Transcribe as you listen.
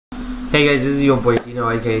Hey guys, this is your boy Dino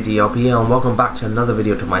aka DLP and welcome back to another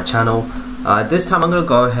video to my channel. This time I'm gonna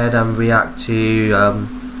go ahead and react to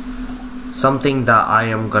something that I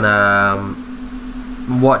am gonna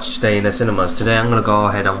watch today in the cinemas. Today I'm gonna go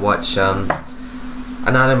ahead and watch an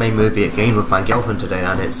anime movie again with my girlfriend today,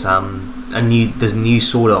 and it's this new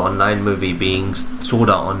Sword Art Online movie being Sword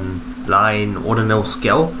Art Online Ordinal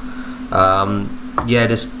scale. Yeah,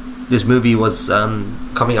 this movie was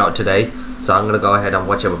coming out today. So I'm going to go ahead and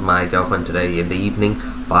watch it with my girlfriend today in the evening.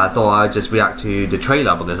 But I thought I'd just react to the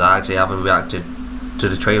trailer because I actually haven't reacted to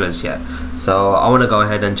the trailers yet. So I want to go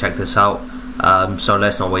ahead and check this out. So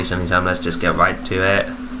let's not waste any time. Let's just get right to it.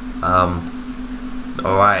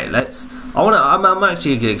 Alright, I'm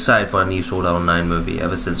actually excited for a new Sword Art Online movie,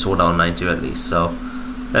 ever since Sword Art Online 2 at least. So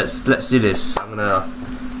let's do this. I'm going to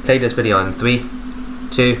play this video in 3,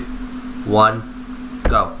 2, 1,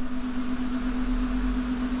 go.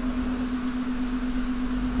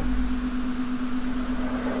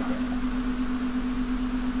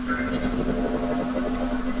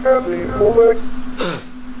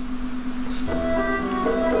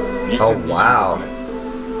 Oh wow,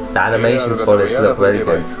 the animations for this look really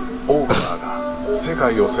good. 世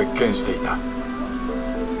界を席巻していた。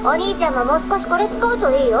お兄ちゃんももう少しこれ使うと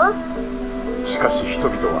いいよ。しかし人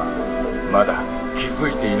々はまだ気づ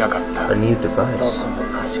いていなかった。A new device. どこも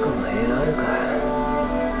かしこも AR か。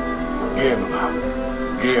ゲームが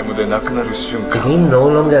ゲームでなくなる瞬間。The game no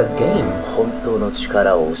longer a game. 本当の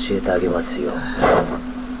力を教えてあげますよ。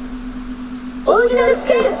オーディナルス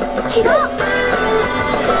ケール起動。オ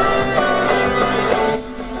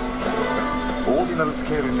ーディナルス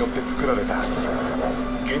ケールによって作られた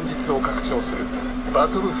現実を拡張するバ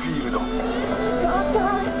トルフィールド。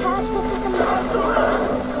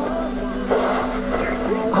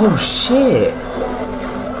Oh shit.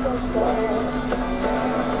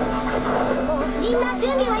 みんな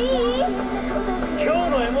準備はいい？今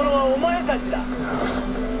日の獲物はお前たちだ。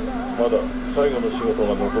まだ最後の仕事が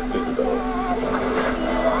残っているだろう。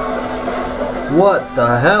 What the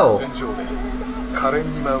hell? 戦場で可憐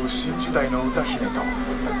に舞う新時代の歌姫と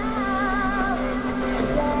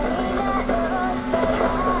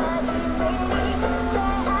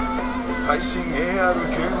最新 AR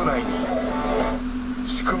ゲーム内に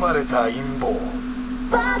仕組まれた陰謀。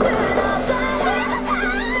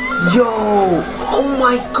 Yo! Oh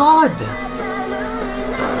my god!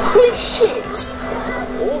 Holy shit!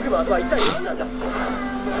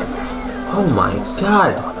 Oh my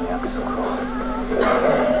god!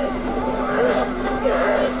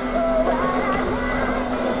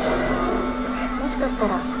 もしかしたら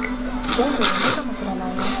全部夢かもしれな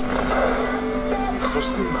いね。そし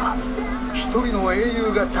て今一人の英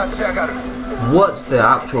雄が立ち上がる。 What the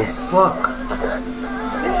actual fuck?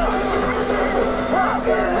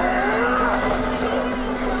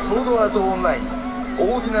 ソードアートオンライン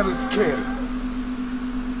オーディナルスケール。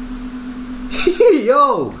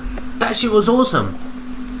 Yo! That shit was awesome!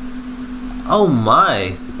 Oh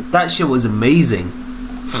my! That shit was amazing!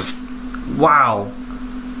 Wow!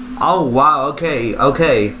 Oh wow,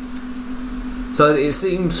 okay. So it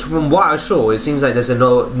seems, from what I saw, it seems like there's a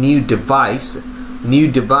new device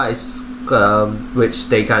which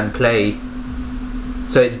they can play.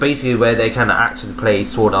 So it's basically where they can actually play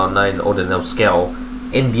Sword Art Online Ordinal scale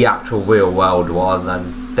in the actual real world rather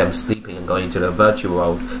than them sleeping and going to the virtual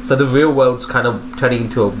world. So the real world's kind of turning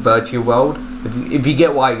into a virtual world, if you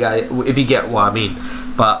get what I mean.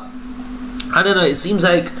 But I don't know, it seems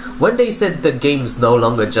like when they said the game's no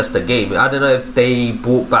longer just a game, I don't know if they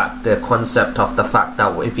brought back the concept of the fact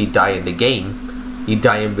that if you die in the game, you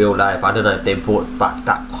die in real life. I don't know if they brought back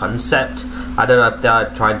that concept. I don't know if they're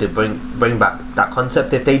trying to bring back that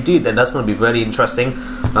concept. If they do, then that's going to be really interesting.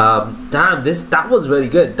 Damn, that was really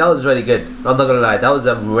good. That was really good. I'm not gonna lie, that was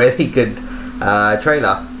a really good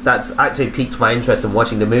trailer. That's actually piqued my interest in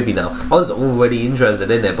watching the movie now. I was already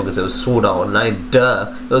interested in it because it was Sword Art Online.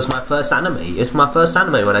 Duh, it was my first anime. It's my first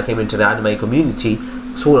anime when I came into the anime community.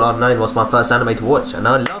 Sword Art Online was my first anime to watch, and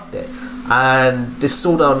I loved it. And this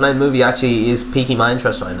Sword Art Online movie actually is piquing my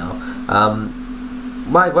interest right now.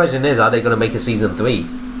 My question is, are they going to make a season 3?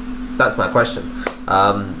 That's my question.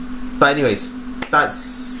 But anyways,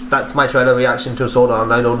 that's my trailer reaction to Sword Art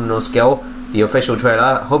Online Ordinal scale, the official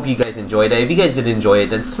trailer. Hope you guys enjoyed it. If you guys did enjoy it,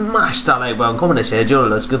 then smash that like button, comment and share, do all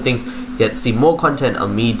those good things. You get to see more content of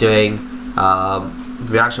me doing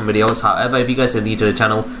reaction videos. However, if you guys are new to the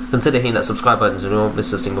channel, consider hitting that subscribe button so you don't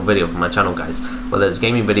miss a single video from my channel, guys, whether it's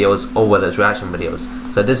gaming videos or whether it's reaction videos.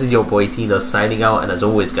 So this is your boy Tino signing out, and as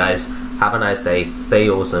always guys, have a nice day, stay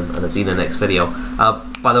awesome, and I'll see you in the next video.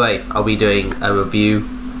 By the way, I'll be doing a review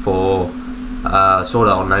for Sword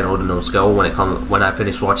Art Online Ordinal Scale when I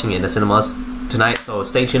finish watching it in the cinemas tonight. So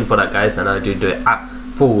stay tuned for that, guys, and I'll do the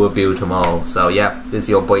full review tomorrow. So yeah, this is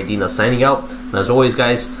your boy Dina signing out, and as always,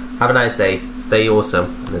 guys, have a nice day, stay awesome,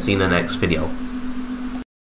 and I'll see you in the next video.